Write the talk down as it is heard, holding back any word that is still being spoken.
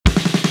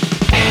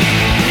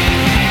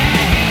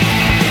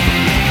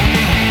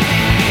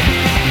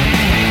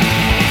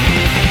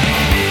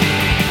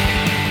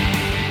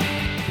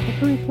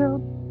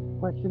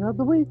of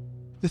the week.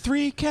 The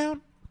 3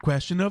 count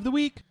question of the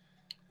week.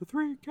 The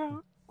 3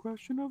 count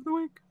question of the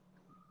week.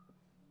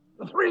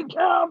 The 3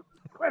 count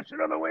question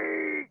of the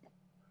week.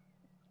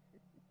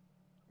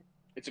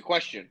 It's a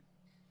question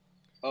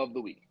of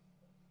the week.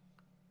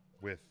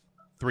 With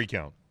 3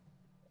 count.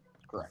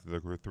 Correct.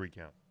 The 3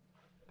 count.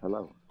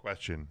 Hello.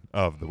 Question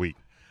of the week.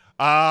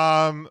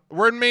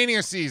 We're in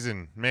Mania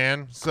season,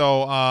 man.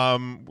 So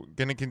we're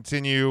gonna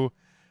continue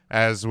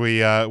as we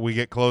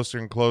get closer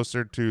and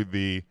closer to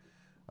the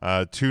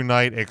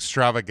 2-night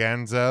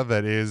extravaganza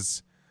that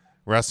is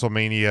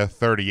WrestleMania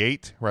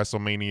 38,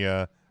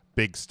 WrestleMania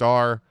Big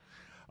Star.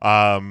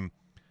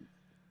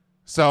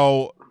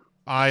 So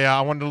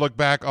I wanted to look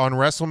back on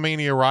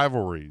WrestleMania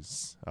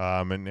rivalries,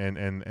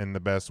 and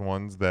the best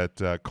ones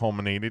that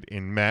culminated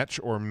in match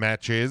or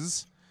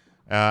matches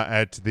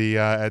at the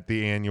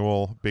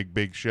annual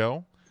Big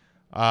Show.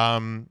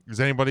 Does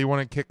anybody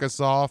want to kick us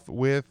off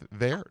with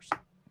theirs?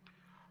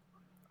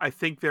 I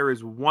think there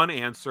is one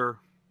answer,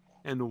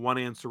 and one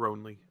answer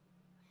only,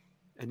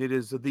 and it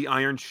is the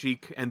Iron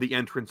Sheik and the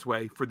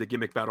entranceway for the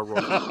Gimmick Battle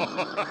Royal.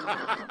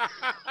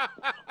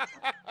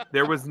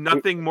 There was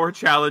nothing more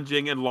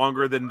challenging and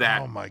longer than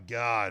that. Oh my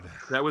God!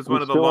 That was one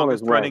He's of the still on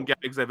longest his way. running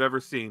gags I've ever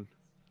seen.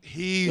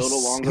 He's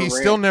longer he ran.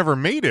 still never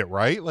made it,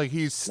 right? Like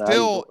he's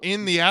still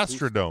in the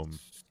Astrodome.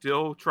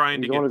 Still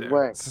trying He's to on get his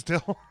there.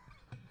 way.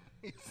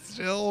 He's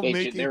still They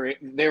making.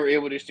 were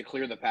able just to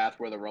clear the path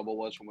where the Rumble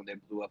was from when they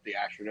blew up the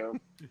Astrodome.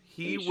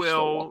 He He's just still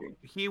will. walking.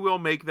 He will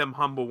make them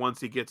humble once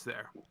he gets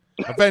there.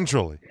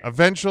 Eventually,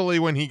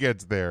 when he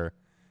gets there,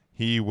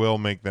 he will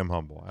make them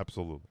humble.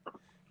 Absolutely.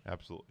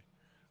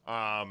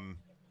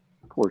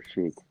 Poor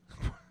Sheik.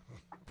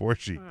 Poor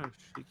Sheik. Oh,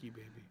 cheeky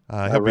baby.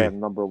 He'll be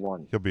number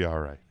 1. He'll be all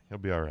right. No,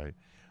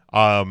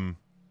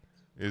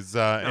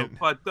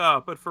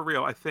 but for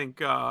real, I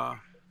think I'm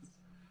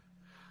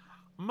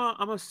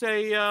gonna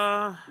say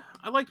I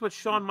liked what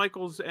Shawn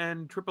Michaels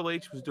and Triple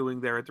H was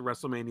doing there at the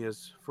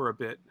WrestleManias for a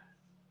bit.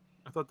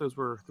 I thought those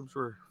were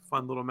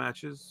fun little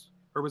matches.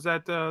 Or was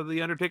that the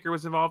Undertaker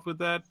was involved with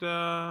that?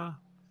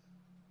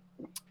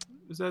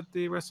 Was that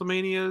the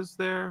WrestleManias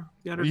there?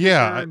 The Undertaker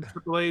and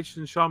Triple H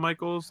and Shawn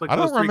Michaels. Like I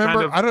don't those three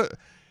remember. Kind of...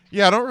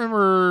 I don't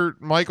remember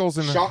Michaels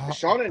and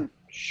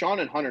Shawn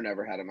and Hunter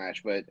never had a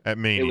match, but at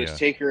Mania. It was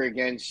Taker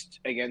against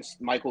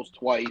Michaels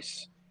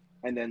twice,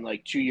 and then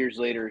like 2 years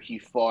later he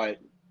fought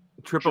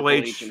Triple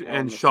H and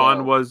and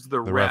Shawn was the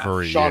ref.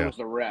 referee. Shawn was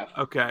the ref.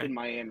 Okay. In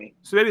Miami.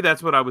 So maybe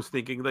that's what I was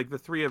thinking. Like the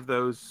three of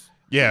those.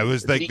 Yeah, it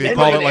was like The they end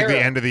called of it an like the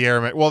era. end of the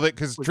era. Well,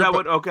 because Was that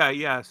what? Okay,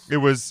 yes. it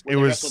was When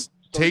they wrestled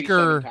 37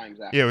 Taker. times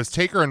after. Yeah, it was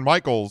Taker and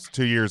Michaels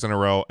 2 years in a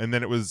row, and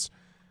then it was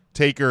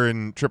Taker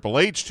and Triple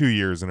H 2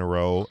 years in a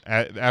row.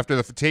 After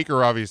the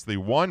Taker obviously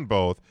won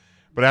both,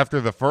 but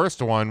after the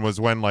first one was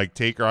when like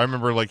Taker, I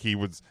remember like he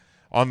was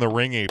on the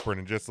ring apron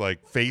and just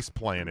like face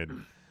planted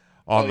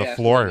on the So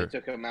floor. they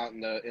took him out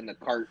in the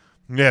cart.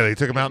 Yeah, they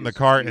took him out in the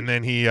cart, and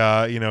then he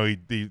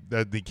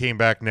he came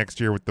back next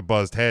year with the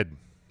buzzed head,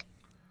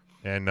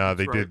 and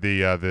they did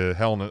the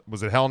Hell in a,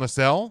 was it Hell in a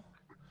Cell?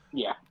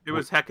 Yeah. It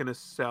was Heck in a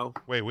Cell.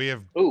 Wait, we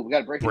have Ooh, we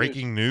got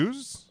breaking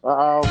news.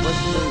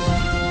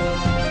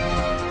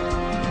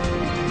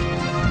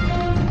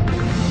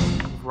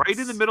 Right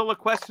in the middle of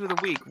question of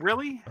the week.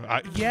 Really?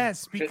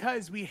 Yes,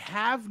 because we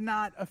have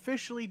not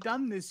officially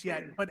done this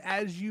yet, but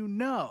as you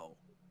know,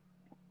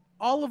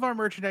 all of our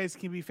merchandise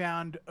can be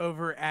found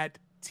over at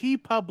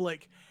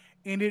TeePublic,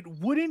 and it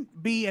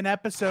wouldn't be an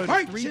episode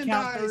of 3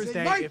 Count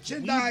Thursday if we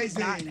did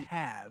not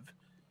have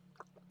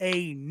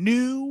a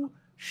new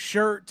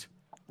shirt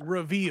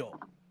reveal.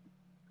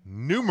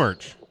 New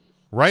merch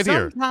right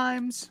here.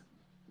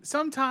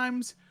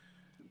 Sometimes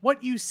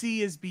what you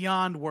see is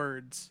beyond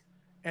words,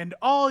 and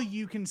all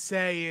you can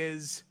say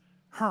is,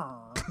 "Huh."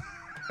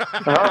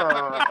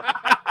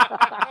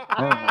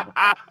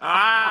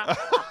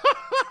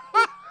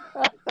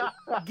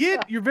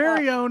 Get your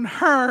very own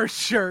 "Her"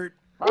 shirt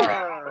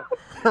over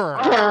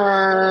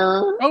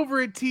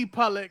at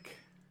TeePublic.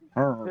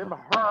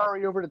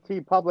 Hurry over to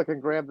TeePublic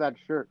and grab that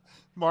shirt.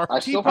 I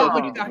still feel like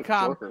we need to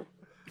TeePublic.com.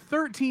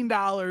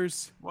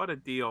 $13. What a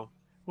deal!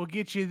 We'll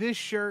get you this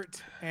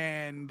shirt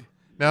and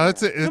Now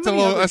that's a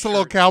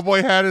little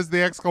cowboy hat is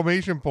the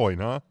exclamation point,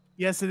 huh?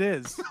 yes, it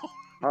is.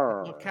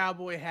 Her. A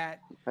cowboy hat.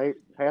 Hey,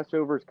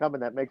 Passover's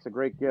coming. That makes a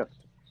great gift.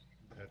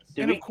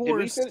 And of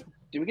course,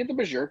 did we get the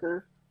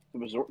Berserker? The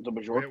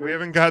Berserker? We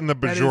haven't gotten the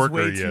that is Bajorker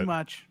way yet. too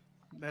much.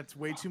 That's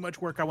way too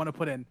much work I want to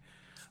put in.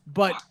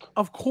 But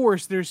of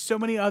course, there's so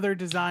many other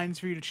designs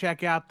for you to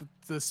check out.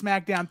 The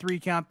SmackDown 3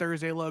 Count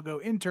Thursday logo,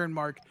 intern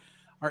mark,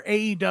 our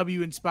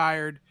AEW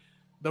inspired,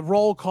 the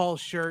roll call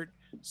shirt,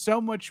 so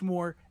much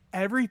more.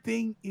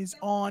 Everything is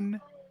on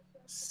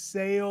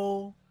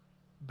sale,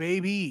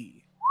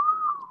 baby.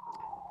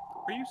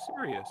 Are you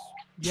serious?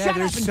 Yeah, Shut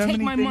there's up and so take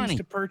many my things money.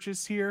 to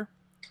purchase here.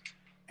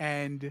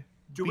 And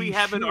Do be we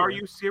have an sure- Are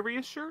You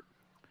Serious shirt?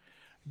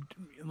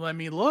 Let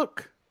me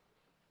look.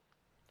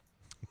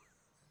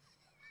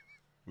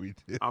 We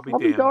did. I'll be I'll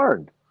be damned.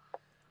 darned.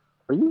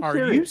 Are you Are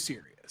serious? you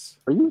serious?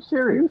 Are you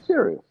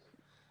serious?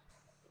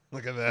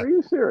 Look at Are that.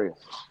 you serious?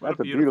 What That's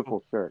a a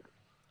beautiful shirt.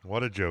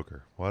 What a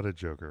joker. What a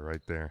joker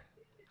right there.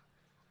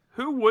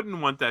 Who wouldn't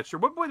want that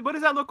shirt? What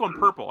does that look on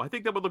purple? I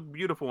think that would look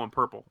beautiful on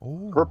purple.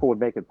 Ooh. Purple would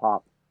make it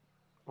pop.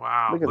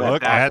 Wow. Look at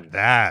Look at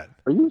that.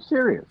 Are you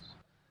serious?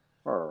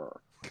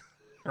 Arr.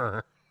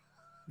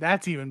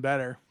 That's even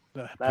better.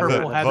 The That's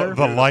purple it. heather.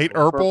 The light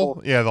Purple.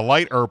 purple. Yeah, the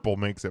light purple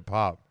makes it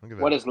pop. Look at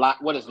that. What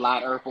is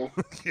light Urkel?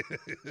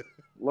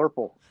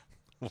 Lurple.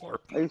 Lurp.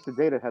 I used to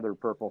date a Heather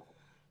Purple.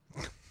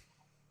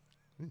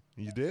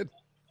 You did?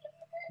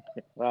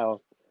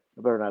 Well,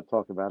 I better not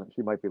talk about it.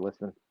 She might be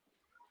listening.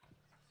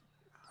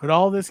 But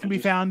all this can be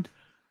found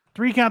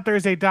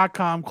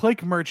 3countthursday.com.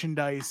 Click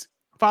merchandise.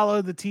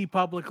 Follow the T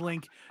Public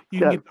link. You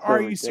can get the That's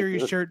Are so You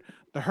Serious ridiculous. shirt,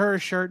 the Her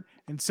shirt,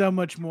 and so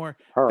much more.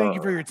 Thank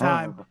you for your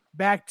time.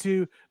 Back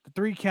to the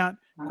 3-count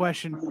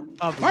question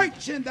of the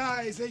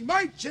week.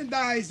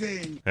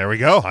 Merchandising. There we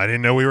go. I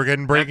didn't know we were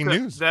getting breaking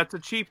news. That's a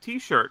cheap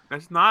T-shirt.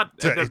 That's not.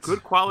 That's a It's-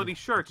 good quality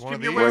shirt. it's one of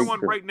Jim, you're these. wearing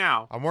one right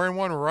now. I'm wearing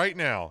one right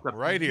now. It's a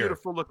Right here.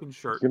 beautiful looking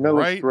shirt. Jamil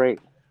looks Right. great.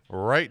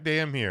 Right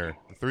damn here.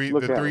 The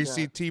Look at it.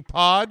 3CT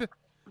pod.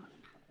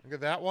 Look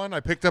at that one. I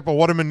picked up a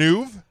What a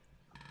Maneuver.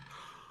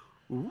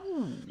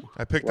 Ooh.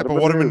 I picked What up a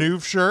a What a Maneuver.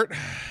 Maneuver shirt.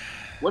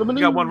 What am I You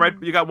got one right.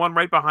 You got one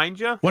right behind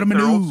you. What a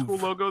Their old maneuver. school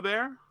logo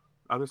there.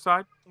 Other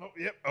side. Oh,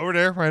 yep. Over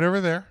there. Right over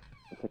there.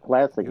 It's a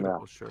classic Beautiful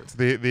now. shirt. It's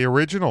the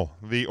original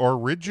Beautiful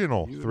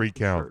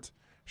 3-count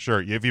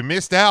shirt. If you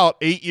missed out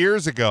 8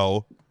 years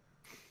ago,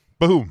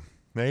 boom.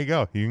 There you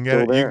go. You can get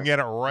Still it. You there. can get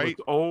it right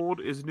What's old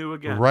is new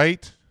again.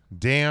 right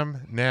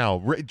damn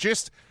now.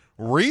 Just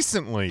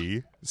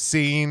recently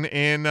seen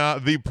in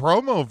the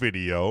promo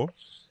video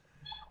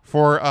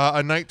for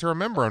A Night to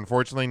Remember.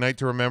 Unfortunately, Night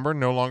to Remember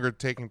no longer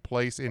taking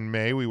place in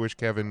May. We wish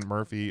Kevin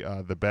Murphy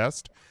the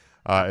best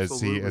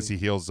as he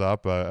heals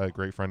up. A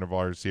great friend of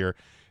ours here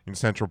in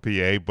Central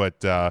PA.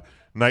 But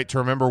Night to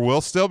Remember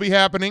will still be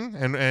happening,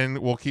 and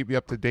we'll keep you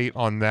up to date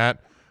on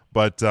that.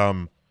 But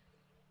in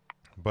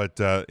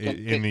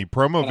the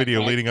promo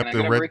video leading up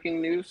to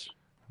breaking news.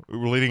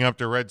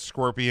 Red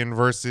Scorpion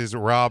versus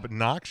Rob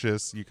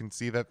Noxious, you can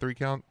see that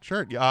 3-count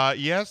shirt.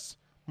 Yes,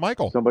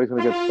 Michael. Somebody's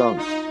going to get stung.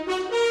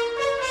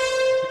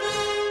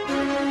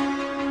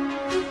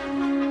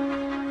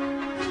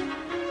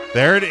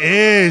 There it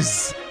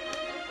is. There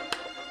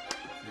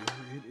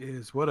it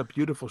is. What a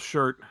beautiful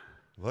shirt.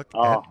 Look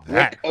Oh, at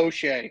that. Rick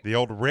O'Shea. The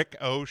old Rick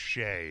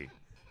O'Shea.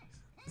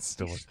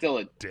 Still He's a still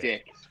a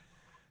dick.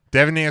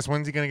 Devin asked,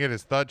 when's he going to get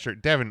his thud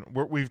shirt? Devin,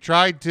 we've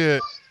tried to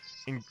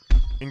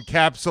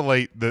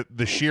encapsulate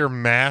the sheer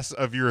mass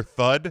of your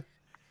thud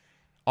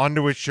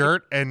onto a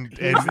shirt, and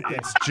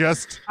it's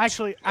just...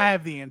 Actually, I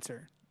have the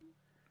answer.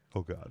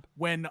 Oh, God.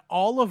 When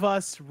all of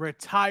us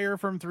retire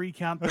from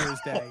 3-count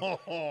Thursday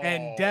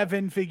and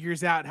Devin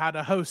figures out how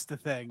to host the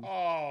thing,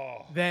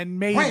 Oh. then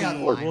maybe Way out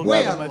of line, we'll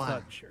way give out him a of line.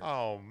 thud shirt.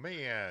 Oh,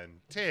 man.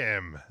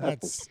 Tim.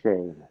 That's That's a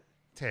shame.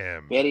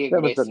 Tim. Very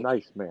That was a aggressive.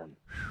 nice man.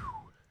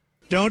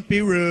 Don't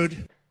be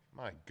rude.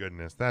 My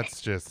goodness. That's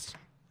just...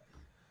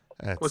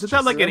 Wasn't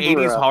that like an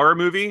Remember, 80s horror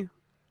movie?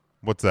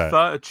 What's that?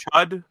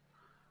 Chud?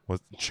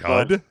 What's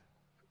Chud?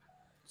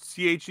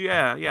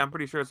 Yeah, I'm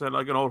pretty sure it's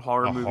like an old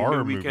horror A movie.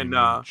 horror Maybe movie we can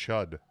named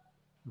Chud.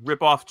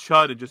 rip off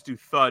Chud and just do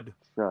Thud.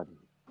 Thud.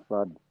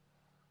 Thud.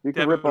 You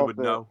can Devin rip off would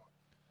the know.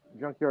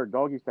 Junkyard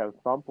Dog used to have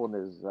thump on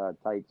his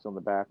tights on the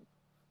back.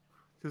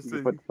 Just You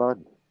can the put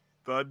thud.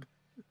 Thud.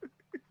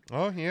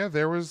 Oh, yeah,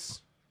 there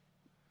was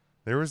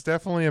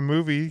definitely a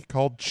movie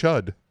called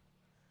Chud.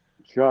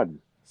 Chud.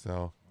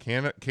 So,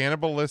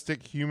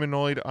 cannibalistic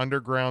humanoid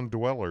underground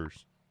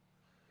dwellers.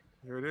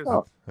 There it is.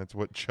 Oh. That's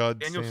what Chud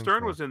Daniel stands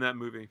Stern for. was in that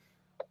movie.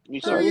 You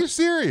Are you serious?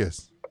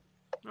 serious?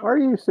 Are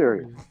you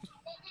serious?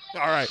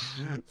 All right.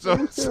 Are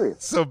you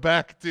serious? So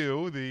back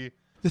to the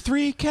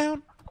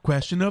 3-count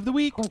question of the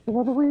week. Question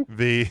of the week.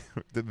 the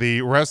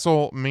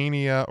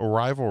WrestleMania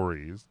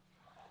rivalries.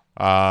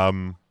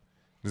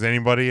 Does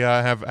anybody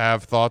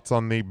have thoughts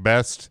on the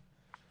best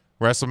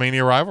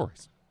WrestleMania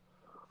rivalries?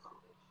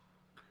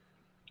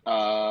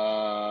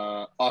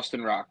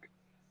 Austin Rock.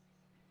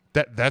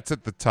 That's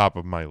at the top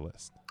of my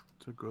list.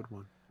 It's a good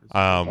one.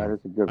 That is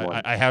a good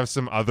one. I have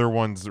some other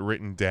ones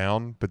written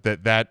down, but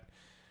that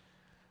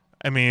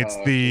I mean, it's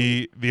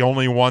the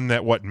only one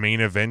that main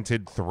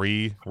evented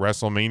 3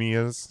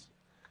 WrestleManias.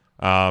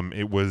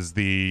 It was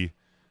the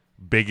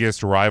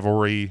biggest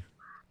rivalry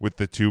with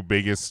the 2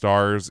 biggest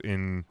stars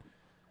in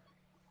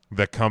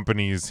the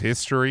company's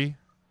history.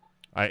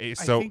 I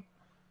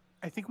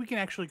think we can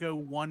actually go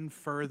one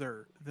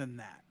further than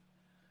that.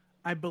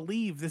 I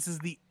believe this is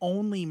the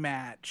only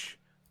match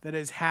that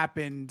has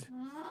happened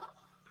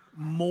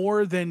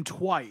more than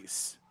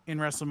twice in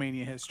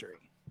WrestleMania history.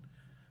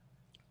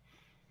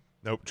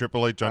 Nope,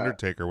 Triple H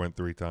Undertaker went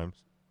 3 times.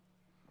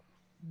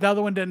 The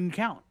other one doesn't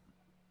count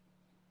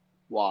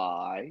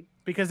Why?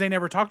 because they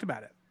never talked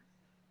about it.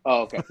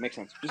 Oh, okay. Makes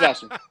sense. Just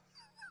asking.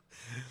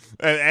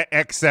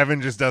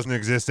 X7 just doesn't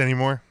exist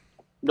anymore.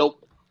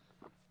 Nope.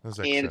 What was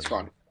And it's X7?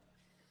 gone.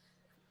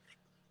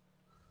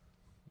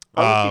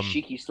 Probably Um,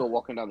 Shiki's still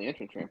walking down the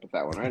entrance ramp with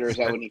that one, right? Or is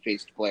that when he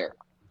faced Flair?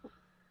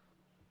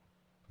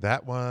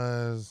 That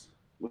was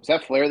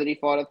that Flair that he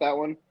fought at that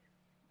one?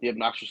 The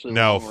obnoxiously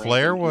no. long reign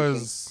Flair in Houston?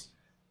 was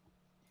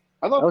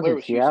I thought That was Flair in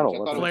was Seattle, Houston. I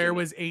thought wasn't it Flair in-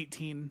 was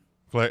 18.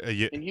 Flair.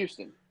 in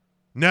Houston.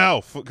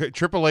 No,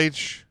 Triple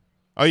H.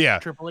 Oh yeah,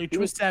 Triple H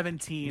was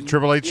 17.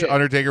 Triple H. Yeah.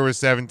 Undertaker was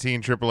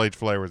 17. Triple H.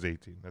 Flair was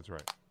 18. That's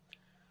right.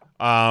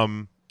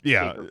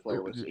 Yeah, Taker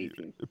Flair was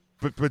 18.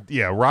 but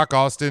yeah, Rock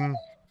Austin,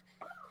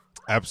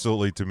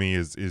 absolutely to me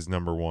is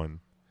number one.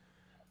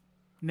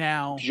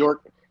 Now,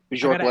 Bjork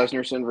gotta-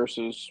 Lesnarson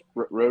versus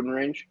Road and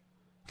Range.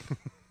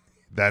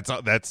 That's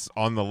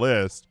on the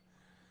list.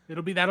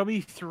 that'll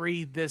be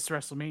 3 this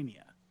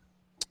WrestleMania.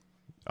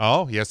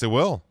 Oh yes, it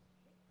will.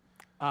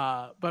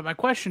 But my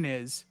question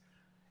is,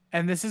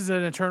 and this is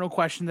an eternal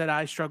question that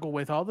I struggle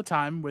with all the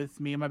time with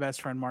me and my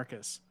best friend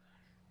Marcus.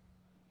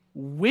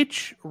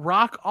 Which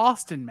Rock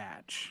Austin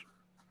match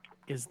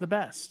is the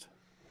best?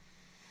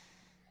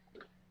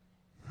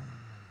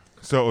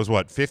 So it was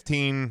what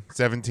 15,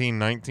 17,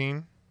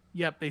 19?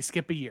 Yep, they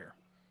skip a year.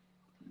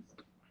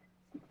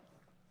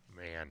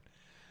 Man.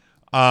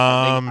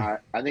 I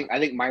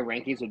think my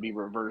rankings would be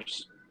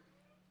reverse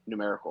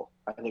numerical.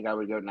 I think I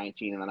would go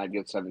 19, and then I'd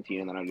go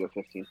 17, and then I'd go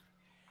 15.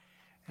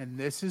 And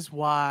this is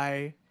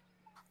why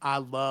I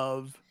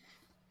love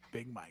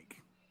Big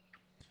Mike.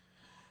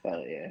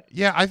 Hell yeah.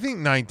 Yeah, I think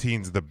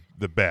 19's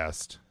the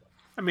best.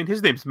 I mean,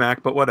 his name's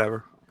Mac, but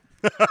whatever.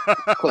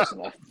 Close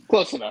enough.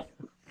 Close enough.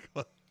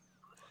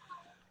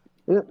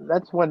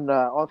 That's when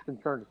Austin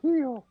turned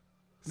heel.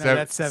 No,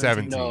 that's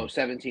 17. No,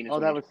 17 is Oh,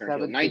 when that he was turned heel.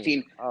 17.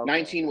 19, Okay.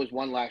 19 was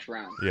one last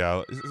round.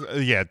 Yeah.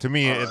 To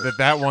me,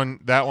 that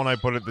one I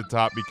put at the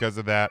top because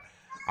of that.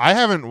 I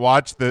haven't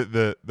watched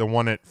the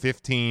one at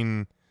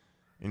 15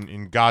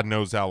 in God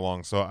knows how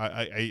long, so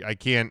I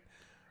can't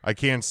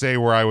say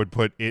where I would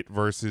put it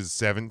versus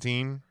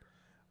 17.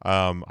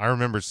 I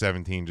remember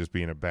 17 just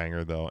being a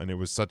banger though, and it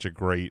was such a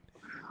great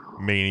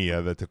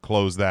Mania that to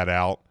close that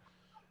out.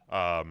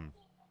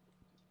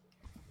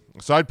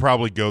 So I'd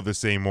probably go the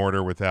same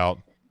order without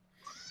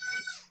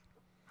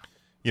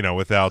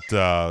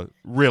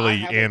really I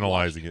haven't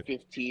analyzing watched it.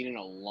 15 in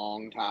a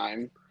long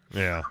time,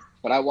 Yeah.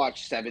 but I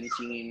watched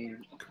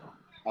 17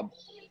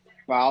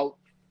 about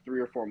 3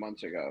 or 4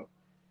 months ago,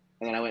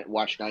 and then I went and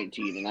watched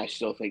 19, and I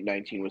still think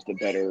 19 was the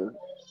better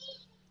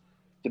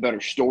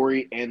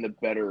story and the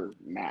better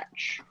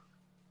match.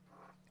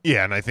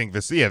 Yeah, and I think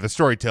the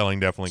storytelling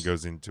definitely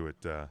goes into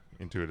it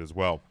as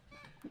well.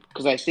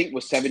 Because I think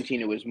with 17,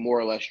 it was more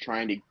or less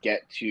trying to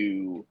get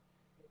to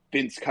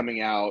Vince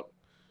coming out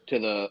to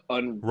the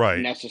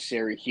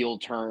unnecessary heel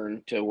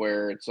turn to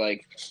where it's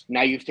like,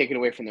 now you've taken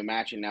away from the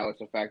match, and now it's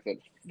the fact that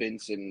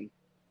Vince and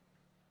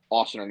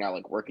Austin are now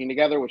like working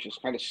together, which is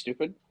kind of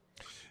stupid.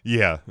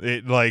 Yeah,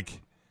 it like,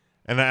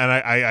 and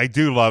I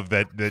do love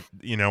that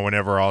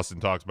whenever Austin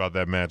talks about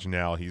that match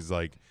now, he's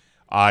like,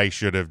 I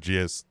should have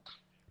just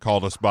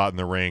called a spot in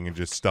the ring and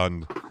just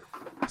stunned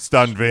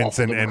Vince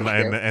and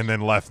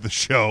then left the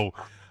show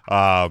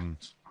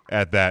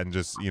at that and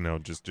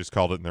just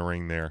called it in the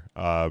ring there.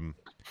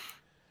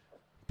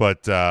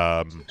 But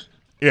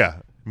yeah,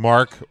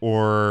 Mark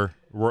or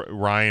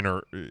Ryan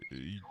or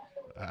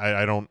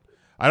I don't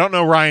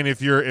know, Ryan, if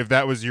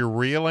that was your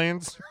real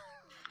answer.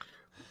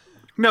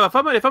 No, if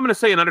I'm going to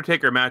say an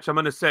Undertaker match, I'm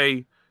going to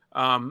say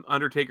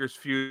Undertaker's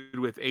feud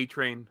with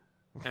A-Train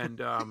and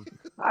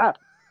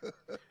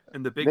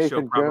and the Big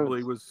Show Nathan probably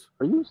Jones. was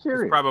Are you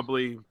serious?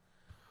 probably.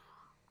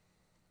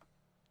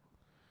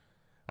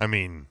 I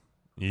mean,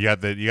 you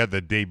got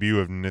the debut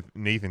of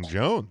Nathan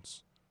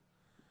Jones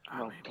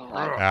Oh,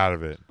 God. out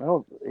of it.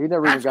 He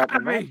never even That's got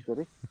in the gotta match, did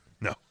he?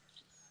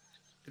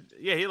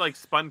 Yeah, he like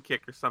spun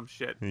kick or some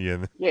shit.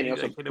 Yeah, Yeah, and he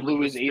also Hit him blew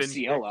with his the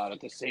spin ACL kick. out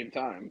at the same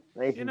time.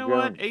 Nathan You know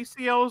Jones. what?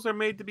 ACLs are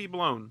made to be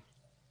blown.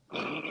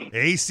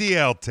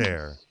 ACL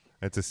tear.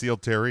 That's a seal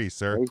tear,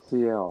 sir.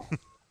 ACL.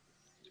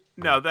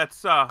 No,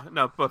 that's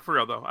no, but for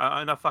real though,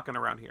 enough fucking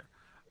around here.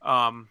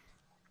 I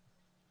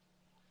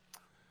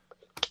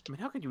mean,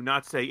 how could you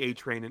not say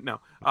A-Train? And no,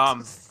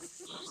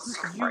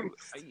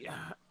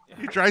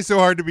 He tries so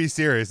hard to be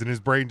serious, and his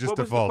brain just what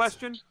was the defaults.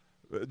 question?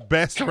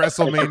 Best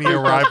WrestleMania Question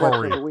of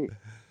rivalry. the week.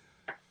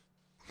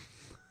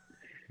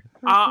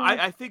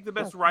 I think the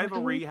best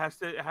rivalry has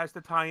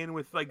to tie in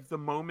with like the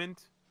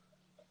moment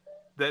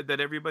that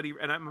everybody,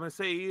 and I'm gonna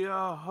say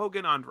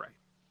Hogan Andre.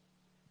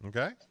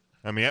 Okay.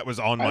 I mean, that was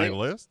on I my think-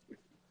 list.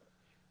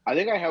 I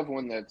think I have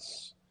one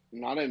that's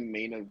not a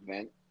main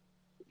event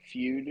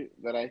feud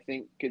that I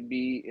think could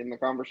be in the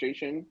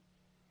conversation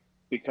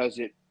because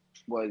it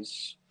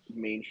was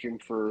mainstream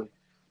for a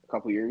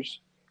couple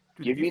years.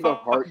 Dude, Give if you me the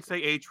fucking heart-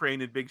 say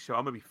A-Train and Big Show,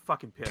 I'm gonna be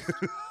fucking pissed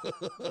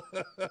because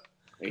I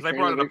A-Train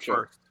brought and it up Big Show.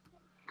 first.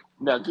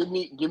 No, give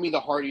me the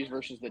Hardys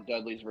versus the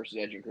Dudleys versus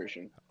Edge and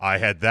Christian. I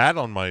had that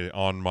on my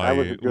That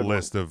was a good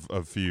list of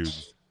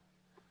feuds.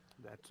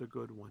 That's a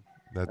good one.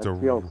 That's That a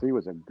TLC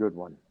was a good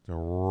one.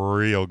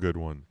 real good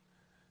one.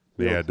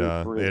 They had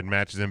TLC they had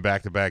matches in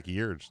back-to-back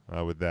years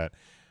with that.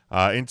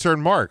 In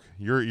turn, Mark,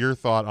 your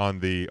thought on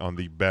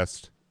the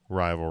best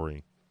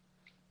rivalry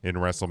in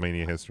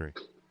WrestleMania history?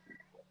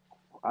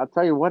 I'll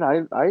tell you what,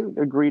 I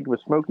agreed with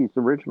Smokey's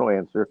original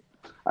answer.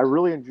 I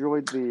really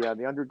enjoyed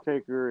the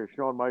Undertaker,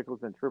 Shawn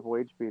Michaels, and Triple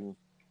H being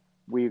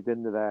weaved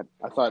into that.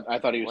 I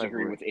thought he was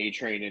agreeing with A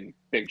Train and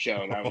Big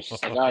Show, and I was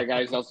just like, all right,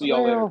 guys, I'll see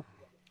y'all later.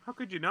 How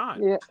could you not?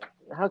 Yeah,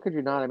 how could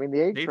you not? I mean,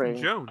 the A Nathan Train,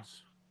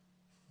 Jones.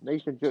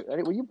 Nathan Jones.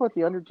 When you put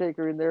the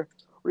Undertaker in there,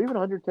 or even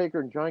Undertaker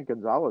and Giant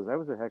Gonzalez, that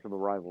was a heck of a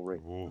rivalry.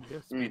 Yeah,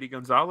 Speedy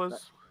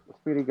Gonzalez.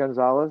 Speedy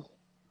Gonzalez.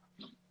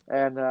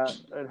 And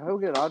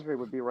Hogan and Andre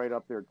would be right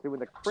up there too.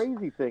 And the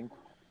crazy thing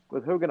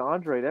with Hogan and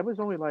Andre, that was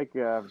only like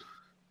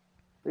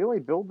they only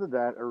built to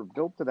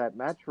that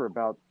match for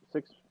about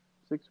 6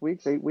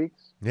 weeks, 8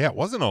 weeks. Yeah, it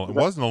wasn't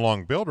a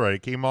long build, right?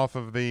 It came off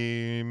of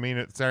the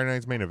Saturday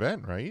night's main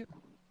event, right?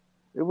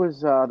 It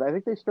was. I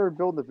think they started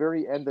building the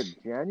very end of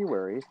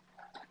January,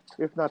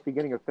 if not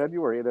beginning of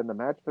February, and then the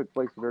match took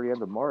place the very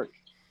end of March.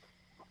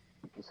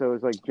 So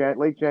it was like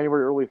late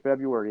January, early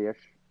February-ish.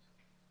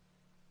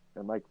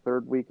 And like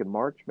third week in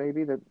March,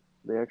 maybe, that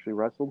they actually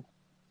wrestled.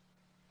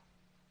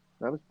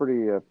 That was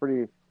pretty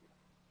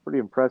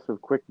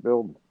impressive, quick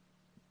build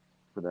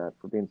for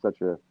being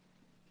such a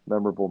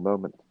memorable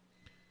moment.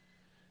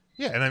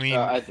 Yeah, and I mean,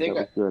 I think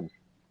that was good.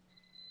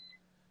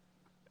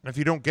 If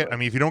you don't get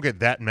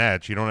that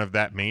match, you don't have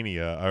that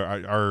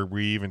Mania. Are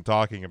we even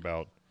talking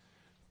about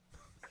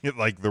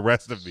like the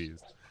rest of these?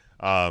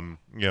 I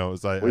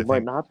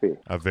might not be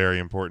a very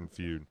important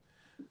feud.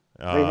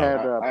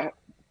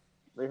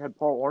 They had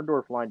Paul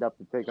Orndorff lined up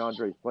to take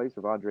Andre's place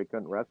if Andre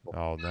couldn't wrestle.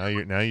 Oh, now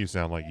you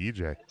sound like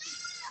EJ.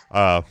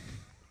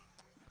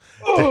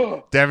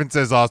 Devin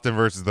says Austin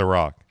versus The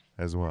Rock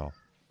as well.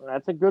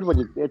 That's a good one.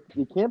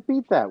 You can't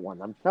beat that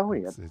one. I'm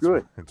telling you, it's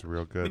good. It's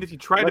real good. I mean, if you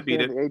try to beat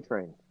it, the A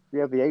Train. You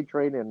have the A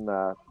Train and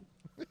the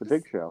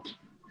Big Show.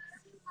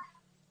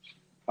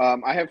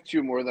 I have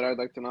two more that I'd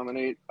like to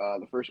nominate.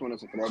 The first one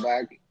is a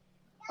throwback.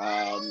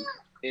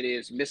 It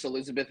is Miss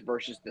Elizabeth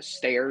versus the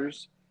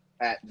Stairs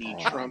at the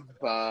Trump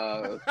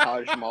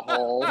Taj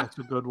Mahal. That's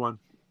a good one.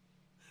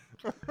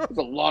 There's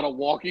a lot of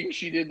walking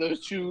she did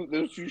those two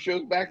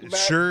shows back to back.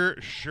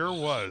 Sure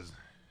was.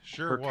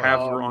 Her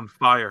calves were on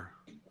fire.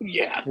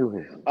 Yeah.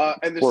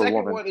 And the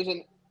second one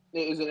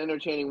is an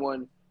entertaining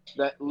one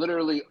that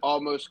literally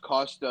almost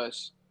cost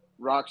us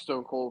Rock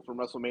Stone Cold from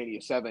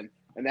WrestleMania 7,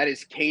 and that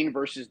is Kane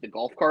versus the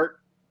golf cart.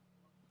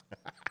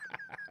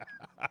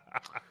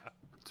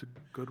 It's a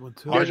good one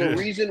too. There's a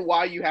reason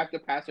why you have to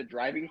pass a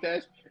driving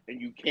test, and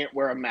you can't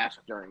wear a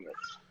mask during it.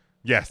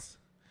 Yes.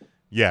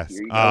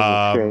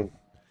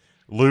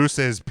 Lou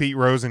says Pete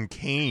Rose and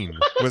Kane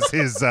was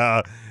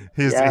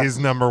his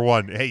number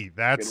one. Hey,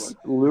 that's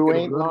Lou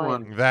ain't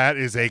lying. That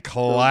is a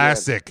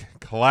classic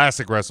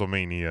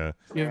WrestleMania.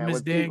 Give him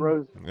his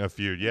ding. A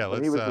feud. Yeah,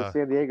 let's. He was the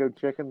San Diego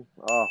Chicken.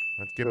 Oh,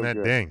 let's give him that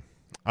good. ding.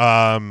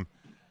 A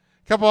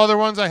couple other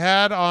ones I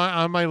had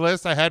on my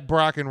list. I had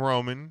Brock and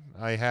Roman.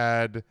 I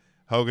had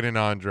Hogan and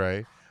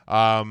Andre.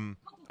 I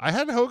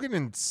had Hogan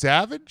and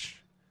Savage.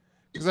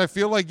 Because I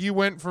feel like you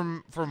went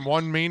from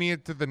one Mania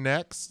to the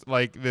next,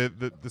 like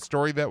the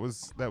story that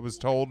was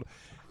told,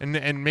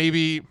 and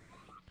maybe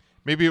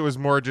it was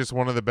more just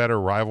one of the better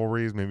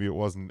rivalries. Maybe it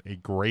wasn't a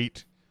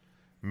great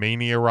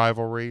Mania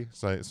rivalry,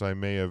 so I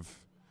may have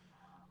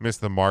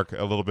missed the mark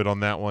a little bit on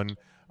that one.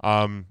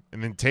 And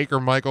then Taker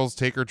Michaels,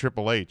 Taker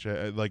Triple H,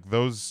 like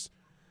those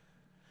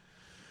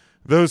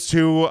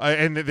two,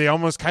 and they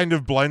almost kind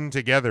of blend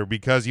together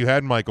because you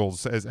had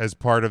Michaels as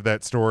part of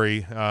that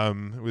story,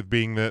 with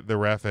being the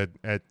ref at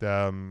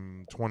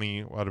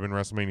 20, would have been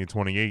WrestleMania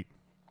 28.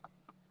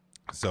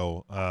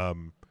 So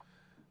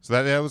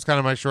that was kind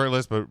of my short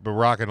list, but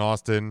Rock and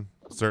Austin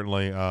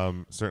certainly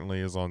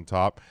is on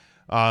top.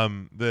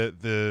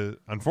 The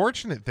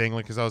unfortunate thing,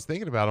 like, because I was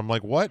thinking about it, I'm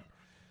like, what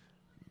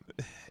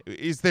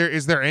is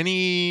there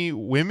any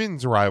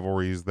women's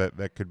rivalries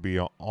that could be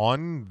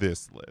on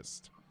this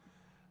list?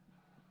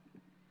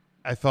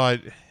 I thought,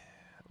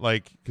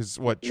 like, because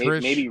what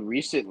Trish maybe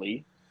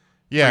recently,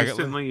 yeah, but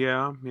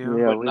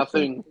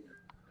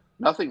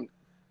nothing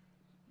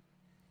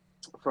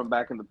from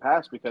back in the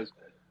past, because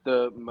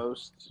the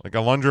most like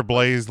Alundra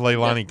Blaze,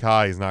 Leilani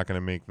Kai is not going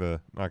to make the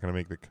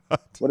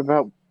cut. What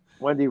about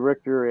Wendy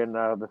Richter and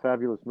the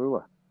Fabulous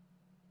Moolah?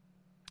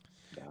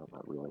 No,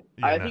 not really.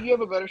 I think you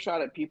have a better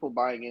shot at people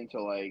buying into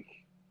like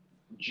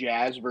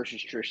Jazz versus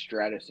Trish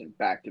Stratus in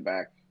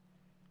back-to-back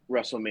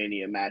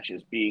WrestleMania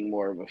matches being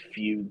more of a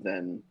feud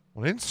than.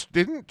 Well,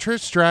 didn't Trish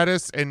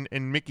Stratus and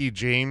Mickie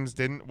James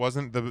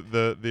wasn't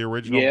the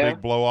original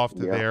big blow off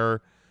to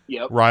their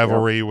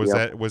rivalry was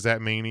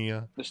that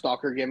Mania, the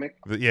stalker gimmick?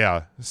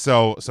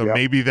 So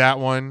maybe that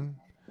one.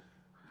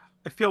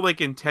 I feel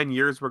like in 10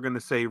 years we're going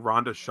to say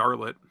Ronda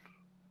Charlotte.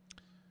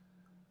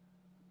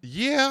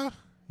 Yeah.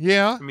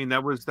 I mean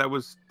that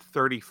was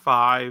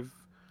 35.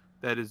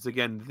 That is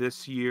again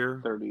this year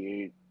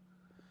 38.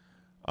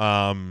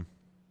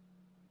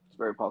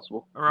 Very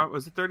possible. All right,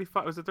 was it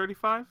 35? Was it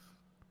 35?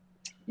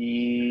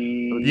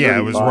 Yeah,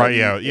 it was right.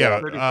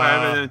 Yeah.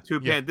 35 and then 2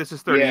 can. This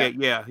is 38.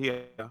 Yeah.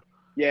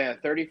 Yeah,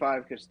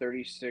 35 because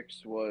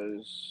 36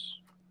 was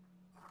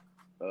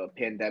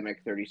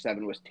Pandemic.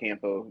 37 was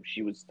Tampa.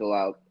 She was still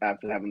out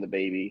after having the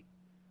baby,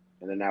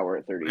 and then now we're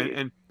at 38.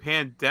 And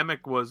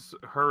Pandemic was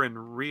her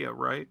and Rhea,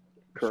 right?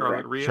 Correct.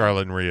 Charlotte Rhea.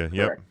 Charlotte and Rhea.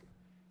 Yep. Correct.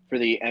 For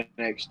the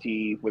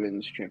NXT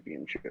Women's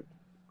Championship.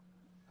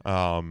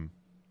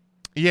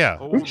 Yeah.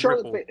 Old Who'd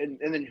Charlotte Ripple.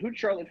 and then who'd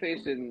Charlotte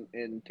face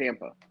in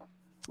Tampa?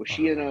 Was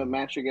she in a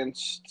match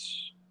against?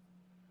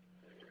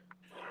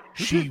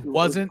 She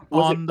wasn't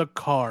Was on the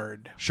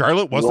card.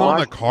 Charlotte wasn't on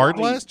the What? card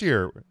last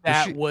year. Was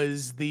That she-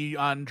 was the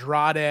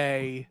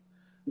Andrade.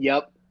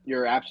 Yep,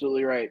 you're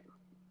absolutely right.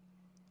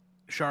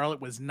 Charlotte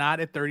was not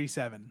at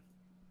 37.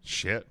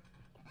 Shit.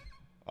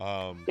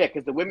 Yeah,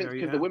 because There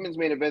you the have women's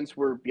main events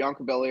were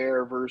Bianca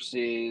Belair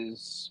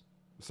versus.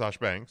 Sasha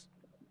Banks.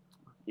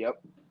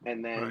 Yep,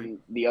 and then Right.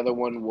 the other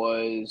one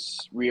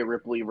was Rhea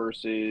Ripley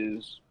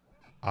versus.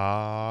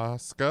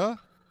 Asuka?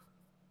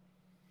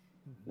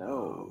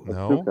 No.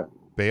 No. Asuka.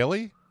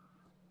 Bailey?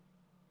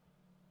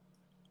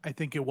 I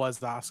think it was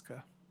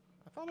Asuka.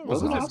 I thought it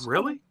Was was it Asuka. Asuka?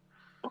 Really?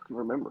 I can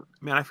remember.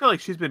 Man, I feel like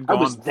she's been I gone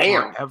was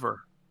there.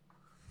 forever.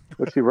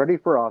 Was she ready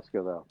for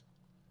Oscar though?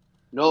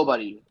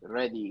 Nobody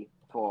ready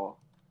for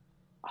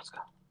Asuka.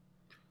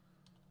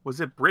 Was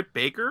it Britt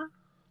Baker?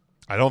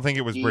 I don't think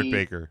it was Britt He-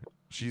 Baker.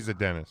 She's a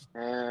dentist.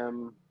 Her.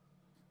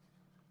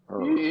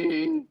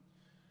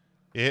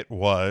 It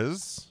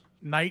was.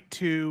 Night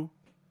 2,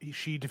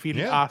 she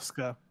defeated Yeah.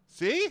 Asuka.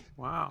 See?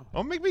 Wow.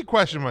 Don't make me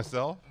question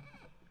myself.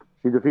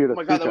 She defeated Oh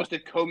my god, that Asuka. was the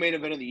co-main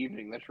event of the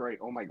evening. That's right.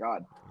 Oh my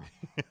god.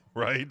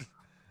 Right?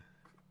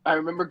 I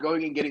remember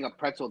going and getting a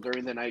pretzel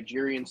during the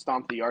Nigerian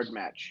Stomp the Yard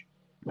match.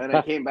 And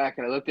I came back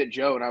and I looked at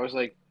Joe and I was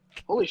like,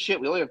 holy shit,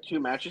 we only have 2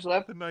 matches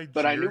left.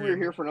 But I knew we were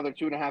here for another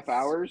 2.5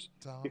 hours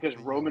because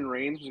Roman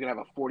Reigns was going to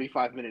have a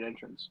 45-minute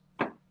entrance.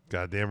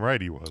 Goddamn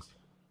right he was.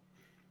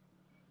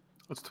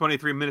 That's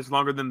 23 minutes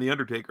longer than The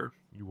Undertaker.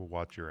 You will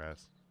watch your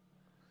ass.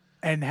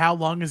 And how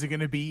long is it going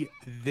to be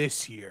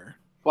this year?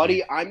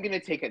 Buddy, I'm going to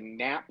take a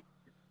nap,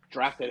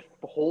 draft a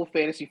whole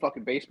fantasy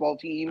fucking baseball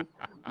team,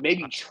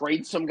 maybe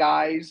trade some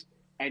guys,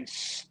 and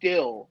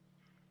still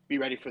be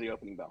ready for the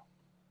opening bell.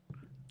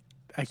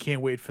 I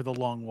can't wait for the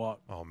long walk.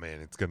 Oh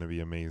man, it's gonna be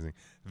amazing.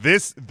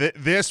 This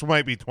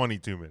might be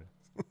 22 minutes.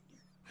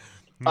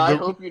 I The-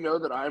 hope you know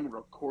that I'm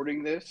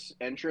recording this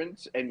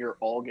entrance and you're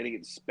all getting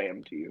it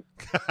spammed to you.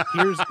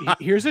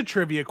 Here's a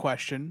trivia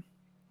question.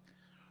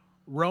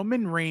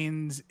 Roman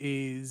Reigns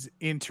is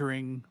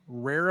entering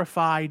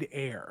rarefied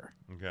air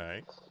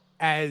Okay.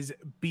 as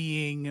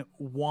being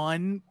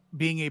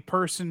a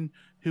person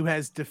who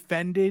has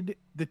defended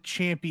the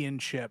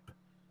championship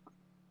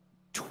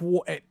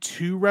at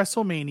 2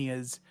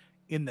 WrestleManias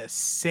in the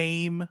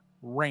same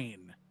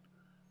reign.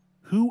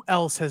 Who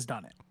else has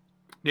done it?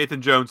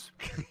 Nathan Jones.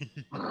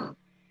 And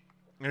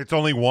it's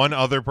only one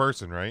other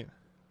person, right?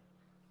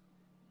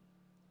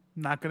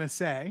 Not gonna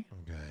say.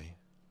 Okay.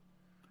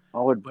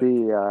 Oh, it'd But-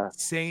 be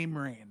Same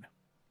reign.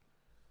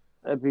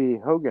 it'd be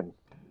Hogan,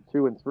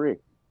 2 and 3.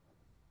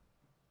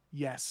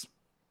 Yes.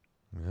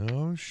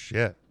 Oh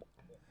shit.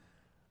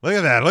 Look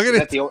at that. Look at Is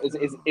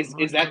that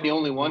it. is that the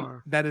only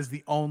one? That is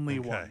the only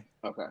Okay. one.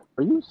 Okay.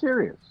 Are you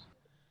serious?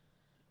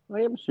 I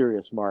am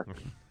serious, Mark.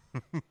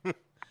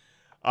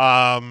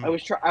 I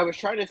was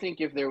trying to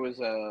think if there was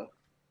a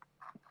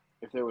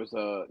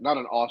not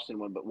an Austin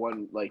one, but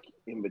one like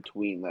in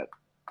between that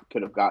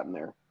could have gotten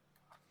there.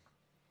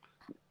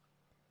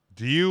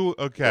 Do you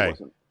There okay?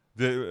 wasn't.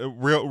 The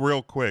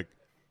real quick.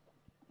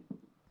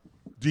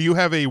 Do you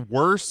have a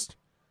worst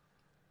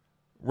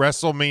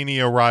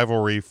WrestleMania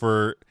rivalry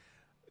for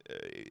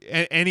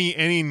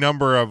any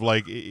number of,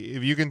 like,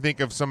 if you can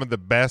think of some of the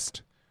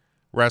best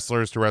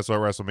wrestlers to wrestle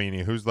at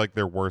WrestleMania, who's like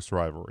their worst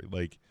rivalry?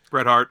 Like,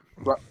 Bret Hart.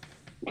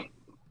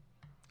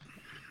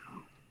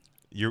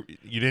 you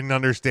didn't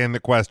understand the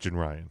question,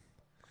 Ryan.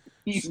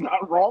 He's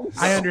not wrong.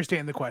 I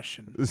understand the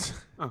question.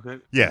 Okay.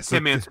 Yes.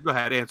 Tim, answer. Go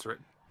ahead. Answer it.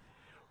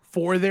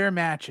 For their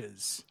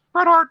matches,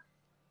 Bret Hart.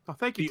 Oh,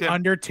 thank you, The Tim.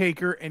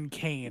 Undertaker and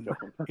Kane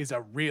is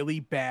a really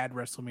bad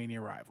WrestleMania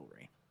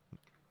rivalry.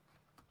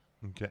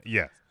 Okay.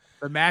 Yes.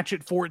 The match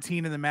at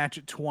 14 and the match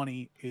at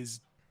 20 is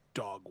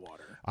dog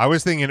water. I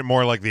was thinking it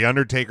more like The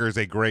Undertaker is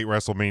a great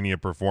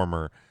WrestleMania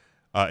performer.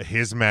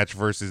 His match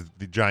versus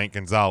the Giant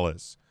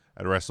Gonzalez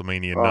at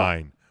WrestleMania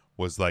 9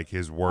 was like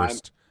his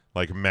worst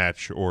like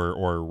match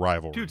or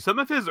rivalry. Dude, some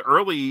of his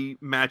early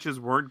matches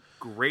weren't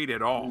great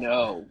at all.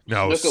 No,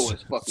 No, Snuka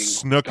was fucking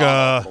Snuka-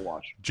 god-awful to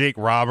watch. Jake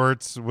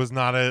Roberts was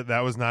not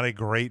a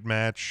great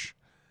match.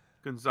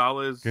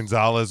 Gonzalez.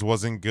 Gonzalez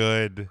wasn't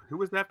good. Who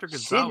was after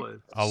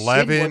Gonzalez?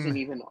 11. Sid wasn't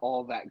even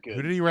all that good.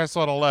 Who did he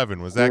wrestle at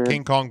 11? Was that Yeah.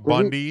 King Kong Did he-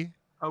 Bundy?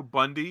 Oh,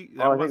 Bundy.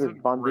 That Oh, I think it was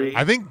wasn't Bundy. great.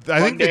 I think the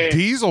Bundy.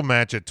 Diesel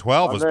match at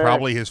 12 was Bundy.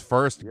 probably his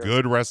first Yeah.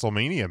 good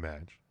WrestleMania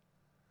match.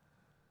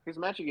 His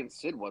match against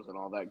Sid wasn't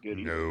all that good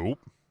either. Nope.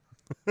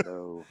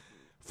 So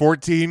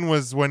 14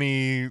 was when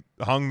he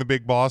hung the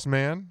Big Boss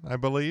Man, I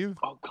believe.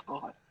 Oh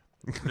god.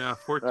 No,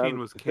 14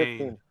 was 15.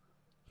 Kane.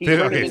 He Fif-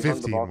 turned okay, it into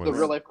 15 the was-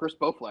 real life Chris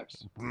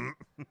Bowflex.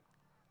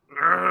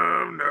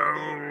 Oh,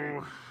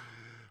 no.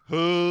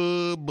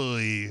 Oh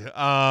boy.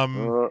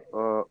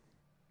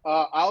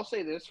 I'll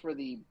say this for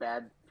the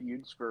bad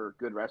feuds for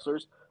good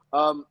wrestlers.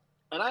 And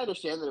I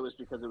understand that it was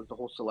because it was the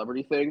whole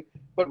celebrity thing,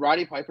 but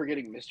Roddy Piper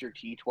getting Mr.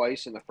 T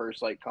twice in the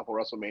first couple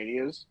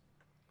WrestleManias.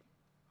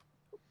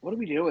 What are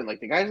we doing? Like,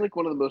 the guy's like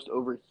one of the most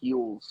over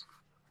heels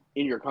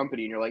in your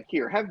company, and you're like,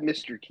 here, have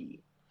Mr. T.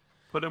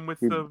 Put him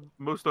with the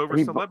most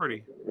over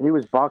celebrity. He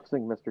was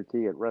boxing Mr.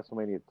 T at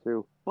WrestleMania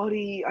 2.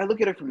 Buddy, I look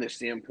at it from this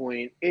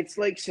standpoint. It's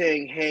like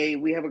saying, hey,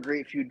 we have a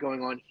great feud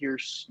going on.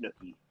 Here's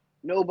Snooki.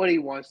 Nobody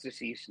wants to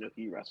see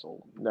Snooki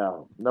wrestle.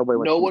 No, nobody.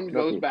 No one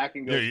goes back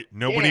and goes.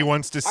 Nobody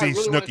wants to see I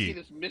really Snooki. want to see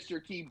this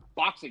Mr. T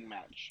boxing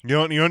match. You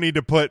don't need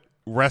to put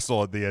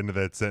wrestle at the end of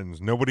that sentence.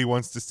 Nobody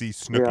wants to see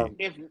Snooki.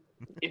 Yeah.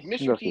 If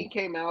Mr. T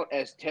came out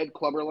as Ted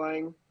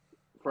Clubberlang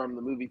from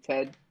the movie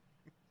Ted,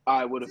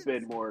 I would have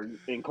been more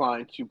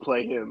inclined to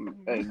play him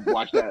and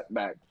watch that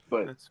back.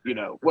 But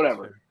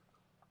whatever.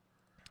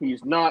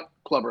 He's not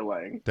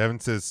Clubberlang.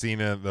 Devin says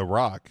Cena the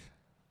Rock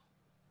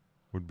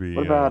would be.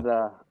 What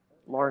about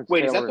Lawrence?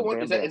 Wait, Taylor is that the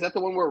one? and Is that the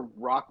one where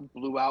Rock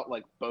blew out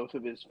both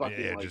of his fucking?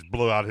 Yeah, just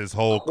blew out his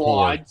whole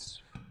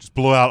quads. Core. Just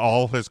blew out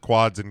all of his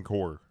quads and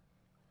core.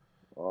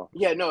 Oh.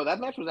 Yeah, no, that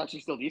match was actually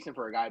still decent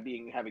for a guy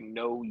having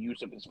no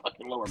use of his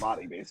fucking lower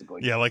body,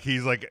 basically. Yeah,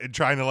 he's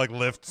trying to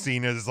lift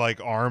Cena's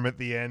arm at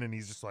the end, and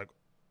he's just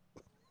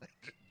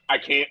I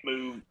can't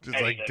move. Just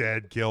anything.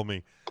 Dead, kill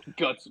me.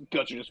 Guts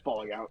are just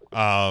falling out.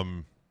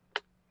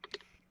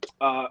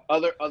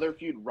 Other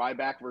feud,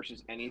 Ryback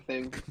versus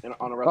anything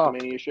on a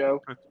WrestleMania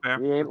show.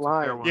 He ain't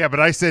lying. Yeah, but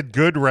I said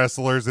good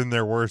wrestlers in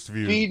their worst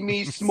views. Feed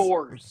me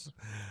s'mores.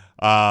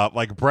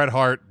 Bret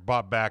Hart,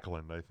 Bob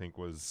Backlund, I think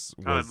was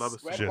Bret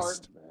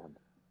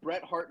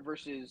Hart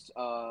versus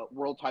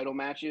world title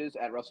matches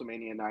at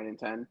WrestleMania 9 and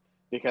 10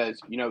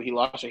 because he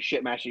lost a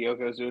shit match to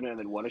Yokozuna and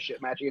then won a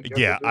shit match against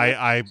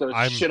Yokozuna. So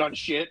it's shit on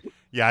shit.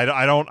 Yeah,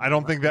 I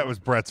don't think that was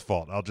Bret's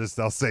fault.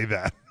 I'll say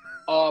that.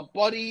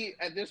 Buddy,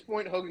 at this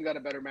point, Hogan got a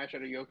better match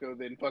out of Yoko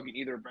than fucking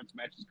either of Bret's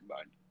matches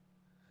combined.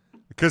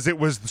 Because it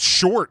was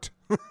short.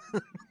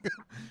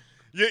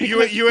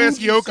 You ask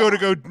Yoko to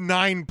go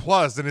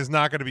 9+ and it's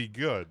not going to be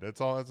good.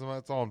 That's all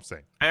I'm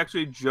saying. I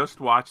actually just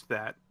watched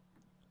that.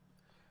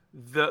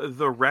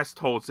 The rest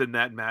holds in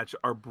that match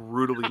are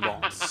brutally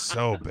long.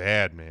 So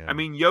bad, man. I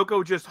mean,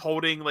 Yoko just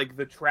holding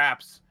the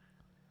traps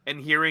and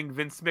hearing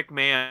Vince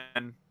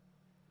McMahon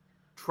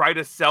try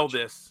to sell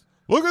this.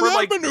 Look at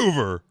that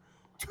maneuver.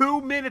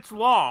 2 minutes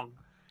long,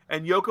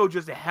 and Yoko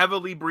just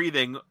heavily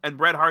breathing, and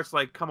Bret Hart's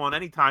like, "Come on,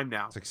 anytime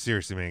now." It's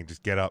seriously, man,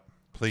 just get up.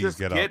 Please just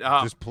get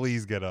up. Just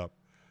please get up.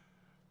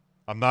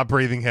 I'm not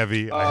breathing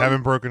heavy. I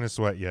haven't broken a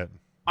sweat yet.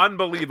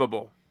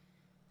 Unbelievable.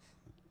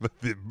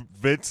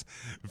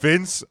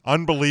 Vince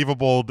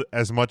unbelievable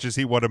as much as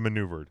he would have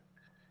maneuvered.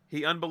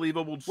 He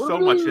unbelievable so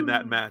much in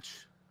that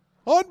match.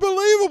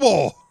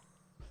 Unbelievable.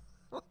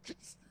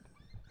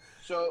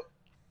 So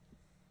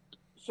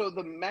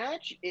the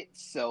match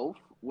itself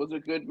was a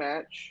good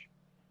match,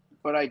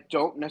 but I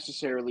don't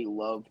necessarily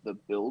love the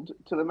build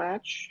to the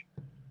match.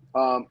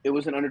 It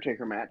was an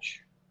Undertaker match.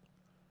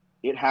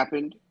 It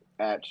happened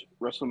at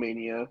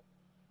WrestleMania.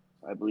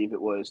 I believe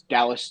it was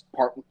Dallas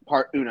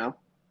Part Uno.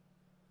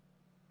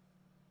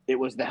 It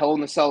was the Hell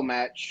in the Cell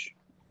match,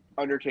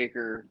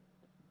 Undertaker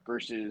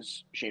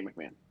versus Shane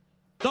McMahon.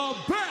 The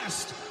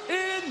best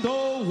in the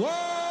world!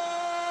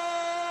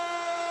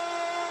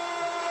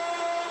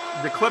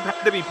 The clip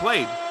had to be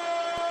played.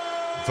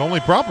 It's only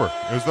proper.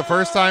 It was the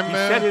first time. He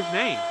said his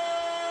name.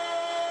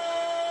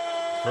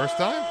 First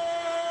time?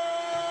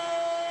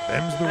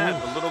 Them's the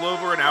rules. A little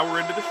over an hour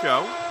into the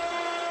show.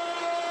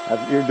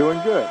 You're doing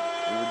good.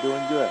 You're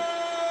doing good.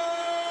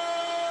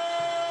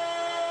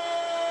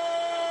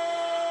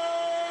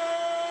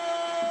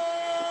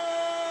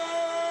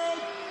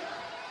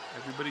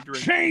 Everybody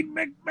drink. Shane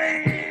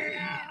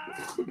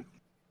McMahon.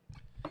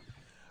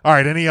 All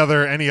right. Any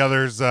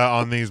others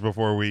on these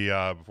before we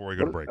go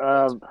to break?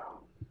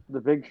 The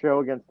Big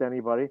Show against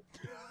anybody,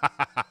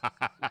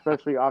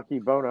 especially Aki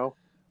Bono.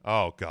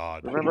 Oh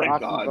God! Remember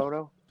Aki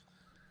Bono?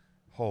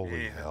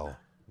 Holy hell!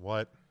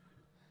 What?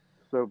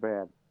 So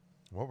bad.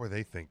 What were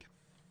they thinking?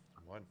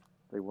 What?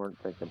 They weren't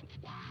thinking.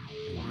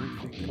 They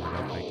weren't thinking.